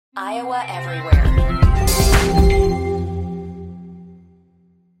Iowa Everywhere.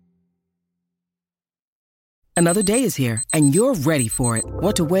 Another day is here, and you're ready for it.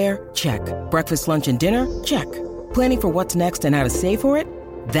 What to wear? Check. Breakfast, lunch, and dinner? Check. Planning for what's next and how to save for it?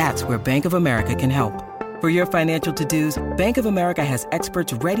 That's where Bank of America can help. For your financial to-dos, Bank of America has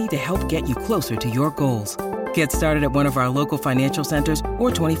experts ready to help get you closer to your goals. Get started at one of our local financial centers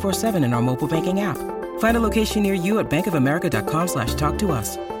or 24/7 in our mobile banking app. Find a location near you at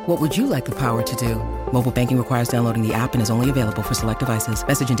bankofamerica.com/talktous. What would you like the power to do? Mobile banking requires downloading the app and is only available for select devices.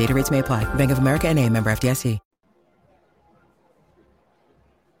 Message and data rates may apply. Bank of America N.A., member FDIC.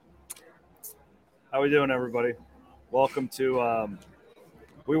 How we doing, everybody? Welcome to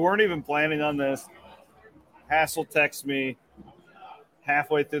we weren't even planning on this. Hassel texted me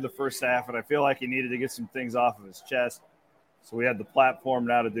halfway through the first half, and I feel like he needed to get some things off of his chest. So we had the platform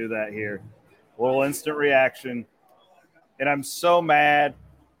now to do that here. A little instant reaction. And I'm so mad.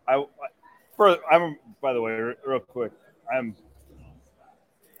 I'm by the way, real quick.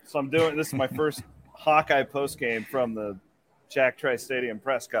 This is my first Hawkeye post game from the Jack Trice Stadium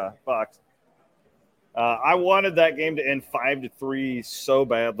press box. I wanted that game to end 5-3 so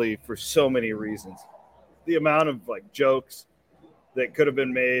badly for so many reasons. The amount of jokes that could have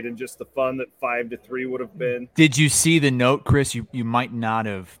been made and just the fun that 5-3 would have been. Did you see the note, Chris? You might not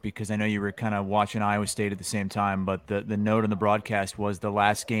have, because I know you were kind of watching Iowa State at the same time, but the note on the broadcast was the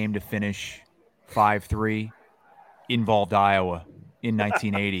last game to finish 5-3 involved Iowa in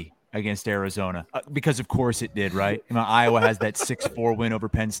 1980 against Arizona. Because of course it did, right? Iowa has that 6-4 win over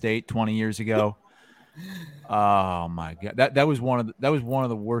Penn State 20 years ago. Oh my God. That was one of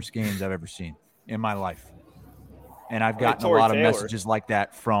the worst games I've ever seen in my life. And I've gotten a lot of messages like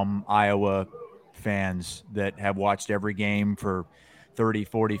that from Iowa fans that have watched every game for 30,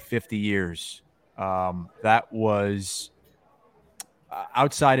 40, 50 years. That was,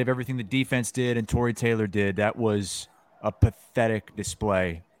 outside of everything the defense did and Torrey Taylor did, that was a pathetic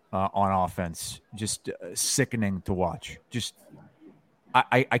display on offense. Just sickening to watch.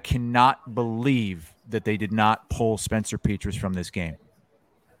 I cannot believe that they did not pull Spencer Petras from this game.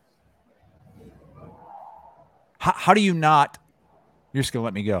 How do you not – you're just going to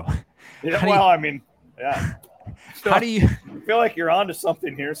let me go. Yeah, yeah. How do you – I feel like you're onto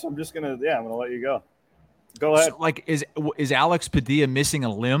something here, so I'm just going to – I'm going to let you go. Go ahead. So, is Alex Padilla missing a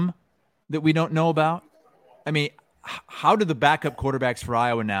limb that we don't know about? I mean, how do the backup quarterbacks for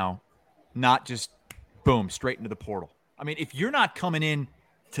Iowa now not just, boom, straight into the portal? I mean, if you're not coming in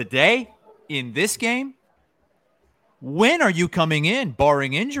today in this game, when are you coming in,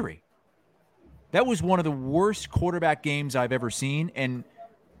 barring injury? That was one of the worst quarterback games I've ever seen, and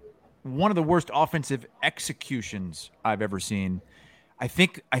one of the worst offensive executions I've ever seen. I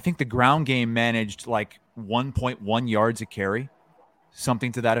think the ground game managed 1.1 yards a carry,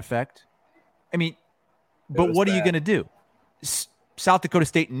 something to that effect. I mean, but what are you going to do? South Dakota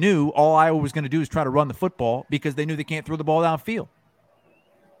State knew all Iowa was going to do is try to run the football because they knew they can't throw the ball downfield.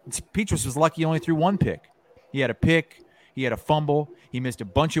 Petras was lucky he only threw one pick. He had a pick. He had a fumble. He missed a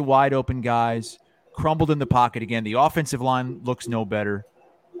bunch of wide open guys, crumbled in the pocket again. The offensive line looks no better.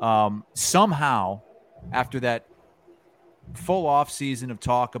 Somehow, after that full off season of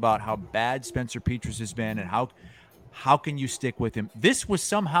talk about how bad Spencer Petras has been and how can you stick with him, this was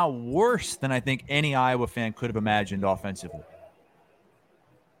somehow worse than I think any Iowa fan could have imagined offensively.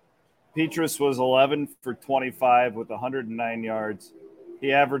 Petras was 11 for 25 with 109 yards.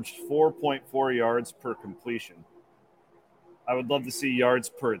 He averaged 4.4 yards per completion. I would love to see yards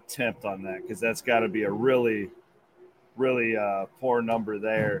per attempt on that because that's got to be a really, really poor number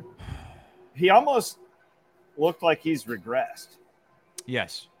there. He almost looked like he's regressed.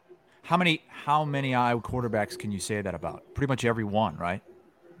 Yes. How many Iowa quarterbacks can you say that about? Pretty much every one, right?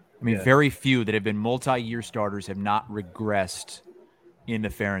 I mean, very few that have been multi-year starters have not regressed in the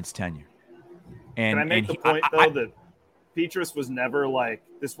Ferentz tenure. And can I make the point, that Petras was never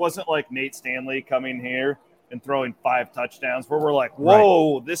this wasn't like Nate Stanley coming here and throwing 5 touchdowns where we're like,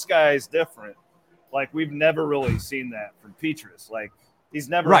 whoa, This guy's different. We've never really seen that from Petras. He's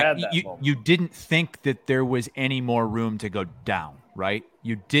never had that moment. You didn't think that there was any more room to go down, right?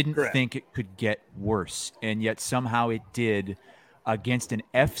 You didn't think it could get worse, and yet somehow it did against an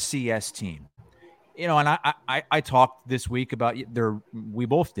FCS team. And I talked this week about we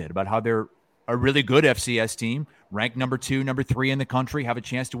both did, about how they're a really good FCS team, ranked number 2, number 3 in the country, have a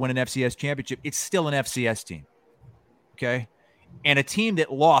chance to win an FCS championship. It's still an FCS team, okay? And a team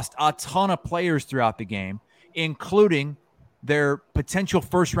that lost a ton of players throughout the game, including their potential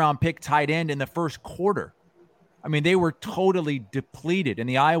first-round pick tight end in the first quarter. I mean, they were totally depleted, and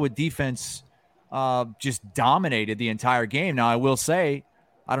the Iowa defense just dominated the entire game. Now, I will say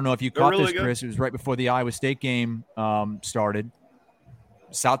I don't know if you They're caught really this, good. Chris. It was right before the Iowa State game started.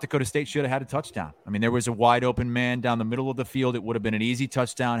 South Dakota State should have had a touchdown. I mean, there was a wide open man down the middle of the field. It would have been an easy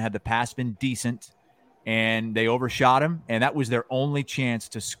touchdown had the pass been decent, and they overshot him, and that was their only chance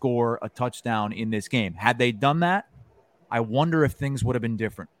to score a touchdown in this game. Had they done that, I wonder if things would have been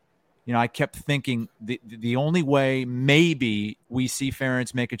different. You know, I kept thinking the only way maybe we see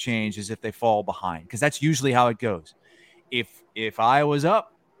Ferentz make a change is if they fall behind, because that's usually how it goes. If Iowa's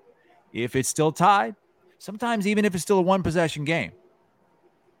up, if it's still tied, sometimes even if it's still a one-possession game,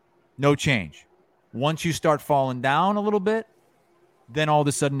 no change. Once you start falling down a little bit, then all of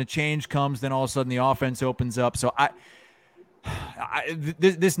a sudden the change comes. Then all of a sudden the offense opens up. So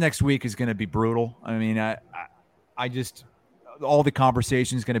this next week is going to be brutal. I mean, I just all the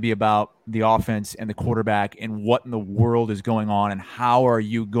conversation is going to be about the offense and the quarterback and what in the world is going on and how are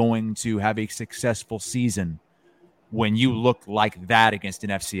you going to have a successful season when you look like that against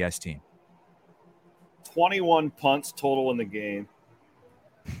an FCS team. 21 punts total in the game.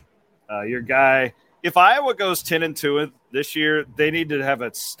 Your guy, if Iowa goes 10-2 this year, they need to have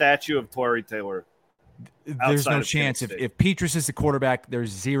a statue of Tory Taylor. There's no chance. If Petrus is the quarterback, there's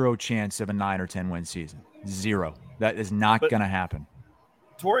zero chance of a 9 or 10 win season. Zero. That is not going to happen.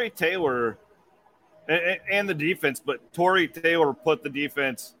 Tory Taylor and the defense, but Tory Taylor put the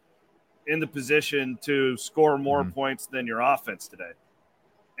defense in the position to score more points than your offense today.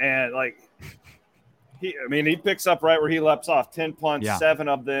 And he picks up right where he left off. 10 punts, 7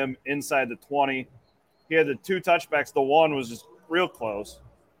 of them inside the 20. He had the 2 touchbacks. The one was just real close.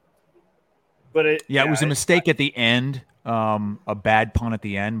 But it was a mistake at the end, a bad punt at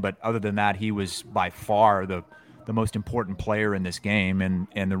the end. But other than that, he was by far the most important player in this game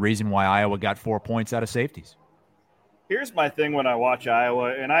and the reason why Iowa got 4 points out of safeties. Here's my thing when I watch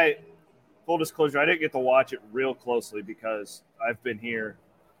Iowa, and full disclosure, I didn't get to watch it real closely because I've been here.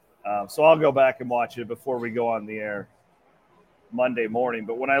 So I'll go back and watch it before we go on the air Monday morning.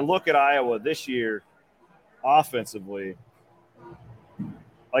 But when I look at Iowa this year offensively,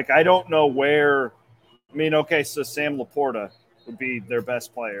 I don't know where – so Sam Laporta would be their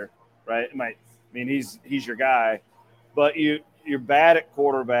best player, right? He's your guy. But you're bad at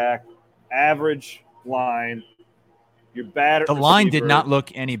quarterback, average line. You're bad at the receiver. line did not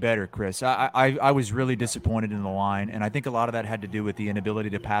look any better, Chris. I was really disappointed in the line, and I think a lot of that had to do with the inability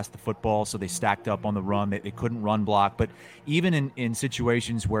to pass the football, so they stacked up on the run. They couldn't run block. But even in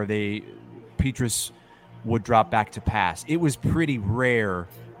situations where Petrus would drop back to pass, it was pretty rare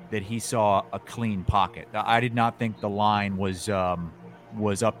that he saw a clean pocket. I did not think the line was up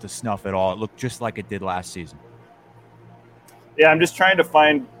to snuff at all. It looked just like it did last season. Yeah, I'm just trying to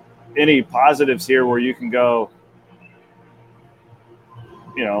find any positives here where you can go –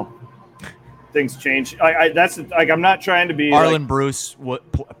 things change. I'm not trying to be. Arlen Bruce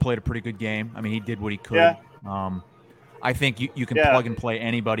played a pretty good game. I mean, he did what he could. Yeah. I think you can plug and play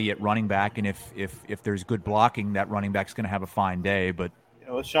anybody at running back, and if there's good blocking, that running back's going to have a fine day. But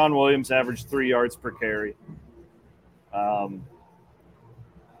Sean Williams averaged 3 yards per carry. And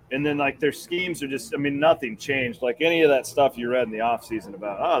then their schemes are just. Nothing changed. Any of that stuff you read in the offseason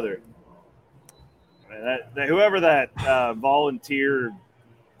about whoever that volunteer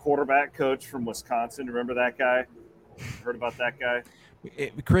quarterback coach from Wisconsin. Remember that guy? Heard about that guy?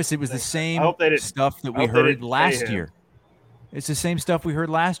 Chris, it was the same stuff that we heard last year. It's the same stuff we heard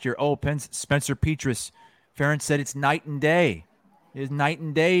last year. Oh, Spencer Petras. Ferentz said it's night and day. It's night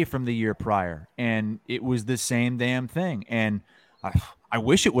and day from the year prior. And it was the same damn thing. And I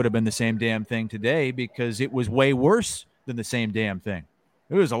wish it would have been the same damn thing today because it was way worse than the same damn thing.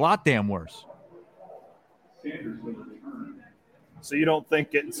 It was a lot damn worse. So you don't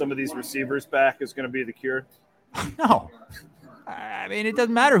think getting some of these receivers back is going to be the cure? No. It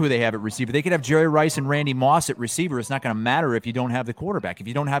doesn't matter who they have at receiver. They could have Jerry Rice and Randy Moss at receiver. It's not going to matter if you don't have the quarterback. If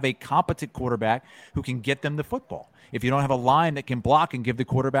you don't have a competent quarterback who can get them the football. If you don't have a line that can block and give the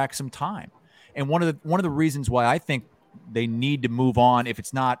quarterback some time. And one of the reasons why I think they need to move on, if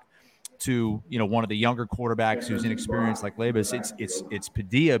it's not to one of the younger quarterbacks who's inexperienced like Labus, it's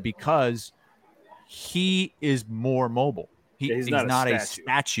Padilla because he is more mobile. He's not a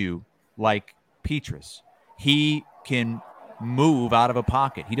statue like Petrus. He can move out of a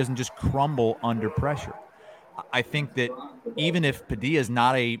pocket. He doesn't just crumble under pressure. I think that even if Padilla is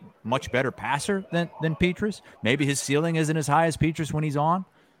not a much better passer than Petrus, maybe his ceiling isn't as high as Petrus when he's on.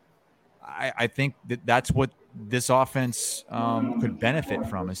 I think that's what this offense could benefit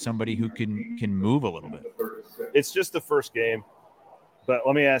from, is somebody who can move a little bit. It's just the first game, but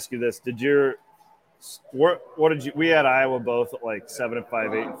let me ask you this: what did you? We had Iowa both at 7-5,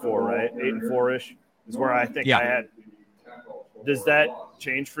 8-4, right? 8-4-ish is where I think I had. Does that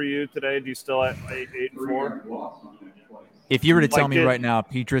change for you today? Do you still at 8-4? If you were to tell me right now,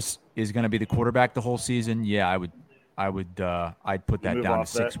 Petrus is going to be the quarterback the whole season, yeah, I'd put that down to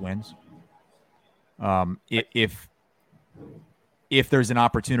 6 wins. If there's an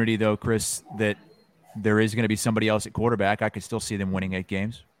opportunity though, Chris, that there is going to be somebody else at quarterback, I could still see them winning 8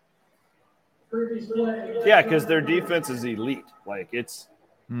 games. Yeah, because their defense is elite. Like it's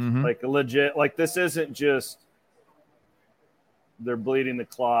like a legit. Like this isn't just they're bleeding the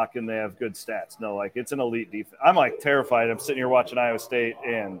clock and they have good stats. No, like it's an elite defense. I'm like terrified. I'm sitting here watching Iowa State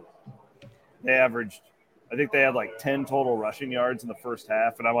and they averaged, I think they had like 10 total rushing yards in the first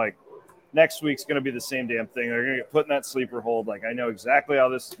half. And I'm like, next week's going to be the same damn thing. They're going to get put in that sleeper hold. Like I know exactly how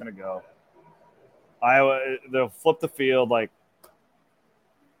this is going to go. Iowa, they'll flip the field. Like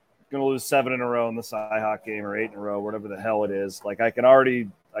going to lose 7 in a row in the Cyhawk game or 8 in a row, whatever the hell it is. Like I can already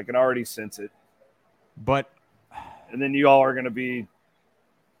sense it. And then you all are going to be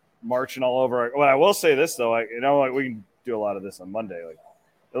marching all over. Well, I will say this though, like we can do a lot of this on Monday. Like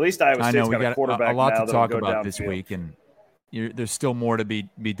at least Iowa State's got a quarterback a lot now to talk about downfield this week, and there's still more to be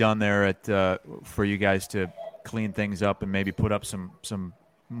done there for you guys to clean things up and maybe put up some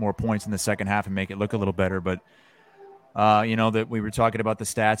more points in the second half and make it look a little better. But that we were talking about the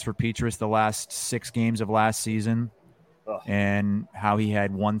stats for Petrus the last 6 games of last season. And how he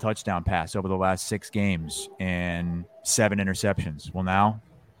had 1 touchdown pass over the last 6 games and 7 interceptions. Well, now,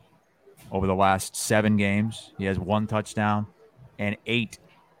 over the last 7 games, he has 1 touchdown and 8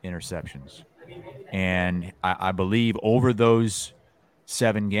 interceptions. And I believe over those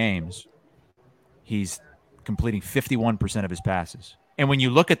 7 games, he's completing 51% of his passes. And when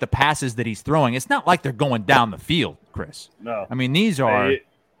you look at the passes that he's throwing, it's not like they're going down the field, Chris. No. I mean, these are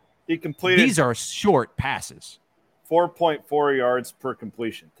short passes. 4.4 yards per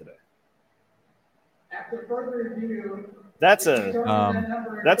completion today. That's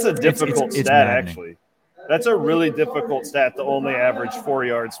a difficult stat, actually. That's a really difficult stat to only average 4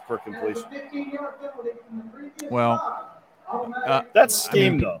 yards per completion. Well, that's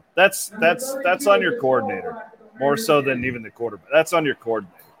scheme though. That's on your coordinator more so than even the quarterback. That's on your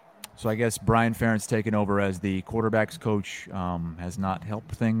coordinator. So I guess Brian Ferentz taking over as the quarterback's coach has not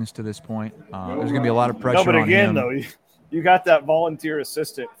helped things to this point. There's going to be a lot of pressure on him. No, but again, though, you got that volunteer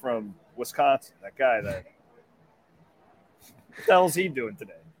assistant from Wisconsin, that guy that – what the hell's he doing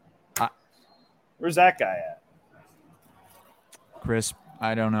today? Where's that guy at? Chris,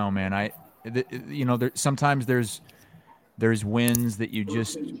 I don't know, man. Sometimes there's wins that you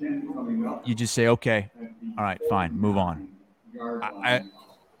just say, okay, all right, fine, move on.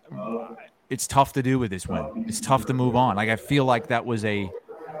 It's tough to do with this win. It's tough to move on. Like I feel like that was a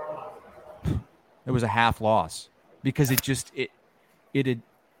half loss because if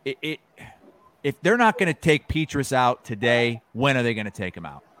they're not going to take Petrus out today, when are they going to take him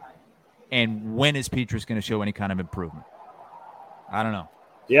out? And when is Petrus going to show any kind of improvement? I don't know.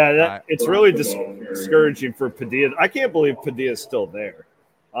 Yeah, it's really discouraging for Padilla. I can't believe Padilla's still there.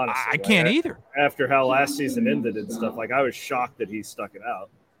 Honestly, I can't either. After how last season ended and stuff, like I was shocked that he stuck it out.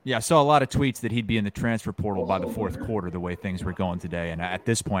 Yeah, I saw a lot of tweets that he'd be in the transfer portal by the fourth quarter, the way things were going today. And at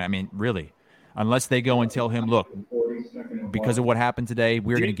this point, I mean, really, unless they go and tell him, look, because of what happened today,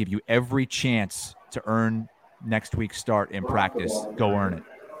 we're going to give you every chance to earn next week's start in practice. Go earn it.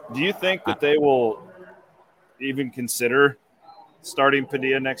 Do you think that they will even consider starting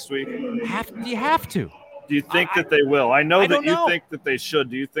Padilla next week? You have to. Do you think that they will? I know that you think that they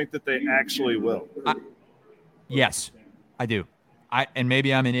should. Do you think that they actually will? Yes, I do. And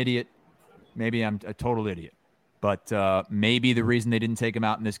maybe I'm an idiot. Maybe I'm a total idiot. But maybe the reason they didn't take him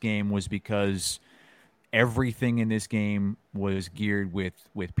out in this game was because everything in this game was geared with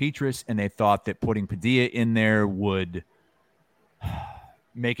Petrus, and they thought that putting Padilla in there would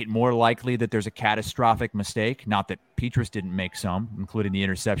make it more likely that there's a catastrophic mistake. Not that Petrus didn't make some, including the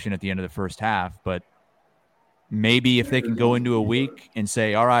interception at the end of the first half, but maybe if they can go into a week and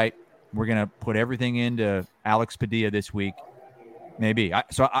say, all right, we're going to put everything into Alex Padilla this week, maybe.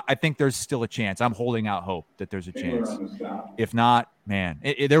 I think there's still a chance. I'm holding out hope that there's a chance. If not, man,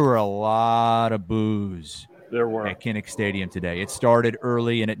 there were a lot of boos at Kinnick Stadium today. It started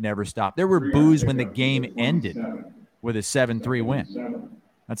early and it never stopped. There were boos when the game ended with a 7-3 win.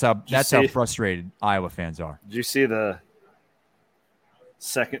 That's how frustrated Iowa fans are. Did you see the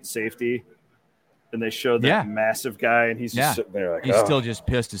second safety? And they showed that massive guy, and he's just sitting there like, he's still just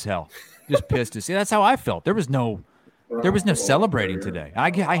pissed as hell. Just pissed as hell. That's how I felt. There was no celebrating today.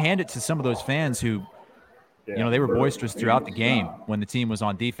 I hand it to some of those fans who, they were boisterous throughout the game when the team was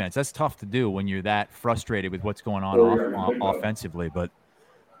on defense. That's tough to do when you're that frustrated with what's going on offensively. But,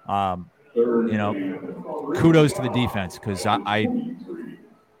 kudos to the defense because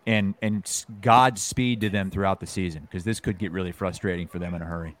and Godspeed to them throughout the season because this could get really frustrating for them in a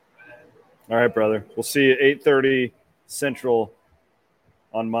hurry. All right, brother. We'll see you at 8:30 Central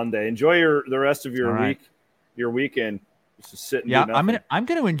on Monday. Enjoy the rest of your week, your weekend. Just sit and do nothing. I'm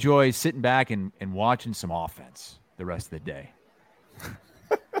gonna enjoy sitting back and watching some offense the rest of the day.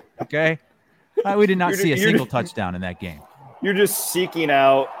 Okay, we did not see a single touchdown in that game. You're just seeking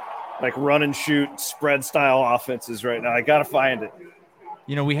out like run and shoot spread style offenses right now. I gotta find it.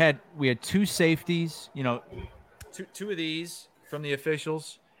 You know, we had two safeties. You know, two of these from the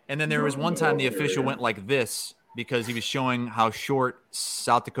officials, and then there was one time the official went like this because he was showing how short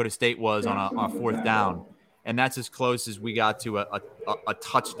South Dakota State was on a fourth down. And that's as close as we got to a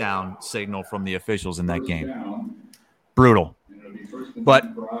touchdown signal from the officials in that game. Brutal. But,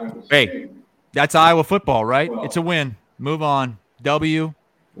 hey, that's Iowa football, right? It's a win. Move on. Move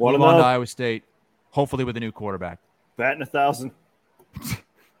on to Iowa State, hopefully with a new quarterback. Batting 1,000.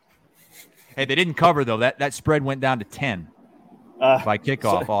 Hey, they didn't cover, though. That spread went down to 10 by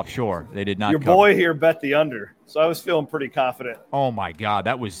kickoff offshore. They did not Your cover. boy here bet the under, so I was feeling pretty confident. Oh, my God.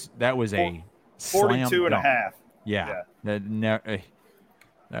 That was a 42.5. Yeah.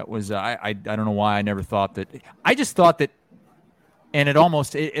 That was I don't know why I never thought that. I just thought that, and it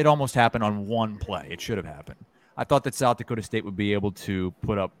almost happened on one play. It should have happened. I thought that South Dakota State would be able to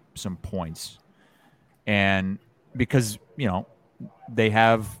put up some points, and because they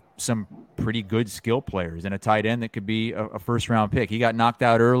have some pretty good skill players and a tight end that could be a first round pick. He got knocked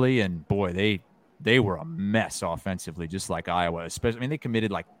out early, and boy, they were a mess offensively, just like Iowa. Especially, they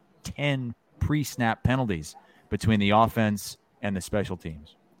committed like 10 pre-snap penalties between the offense and the special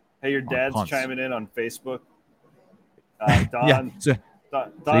teams. Hey, your dad's chiming in on Facebook. Don, yeah. So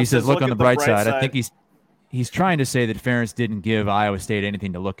he says, look on the bright side. I think he's trying to say that Ferentz didn't give Iowa State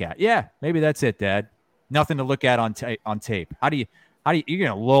anything to look at. Yeah, maybe that's it, Dad. Nothing to look at on tape. How do you you're going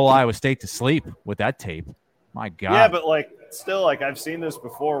to lull Iowa State to sleep with that tape? My God. Yeah, but still, I've seen this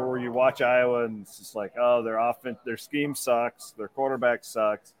before where you watch Iowa and it's just like, oh, their scheme sucks, their quarterback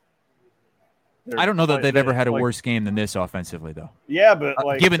sucks. I don't know that they've ever had a worse game than this offensively, though. Yeah,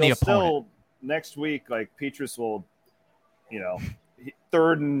 but given the opponent, still next week, Petrus will,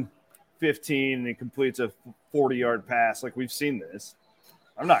 3rd and 15, and he completes a 40-yard pass. We've seen this.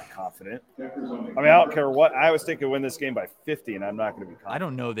 I'm not confident. I don't care what. Iowa State could win this game by 50, and I'm not going to be confident. I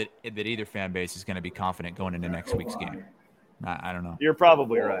don't know that either fan base is going to be confident going into next week's game. I don't know. You're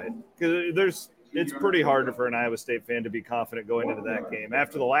probably right because it's pretty hard for an Iowa State fan to be confident going into that game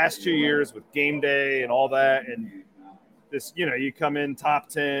after the last 2 years with game day and all that. And this, you come in top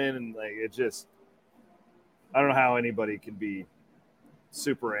 10 and it just, I don't know how anybody can be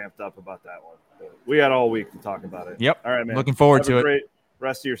super amped up about that one. But we got all week to talk about it. Yep. All right, man. Looking forward to it. Great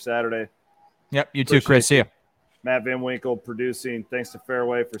rest of your Saturday. Yep. You too, Chris. See ya. Matt Van Winkle producing. Thanks to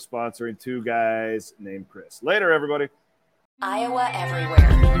Fairway for sponsoring two guys named Chris. Later, everybody. Iowa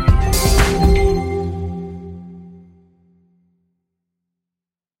everywhere.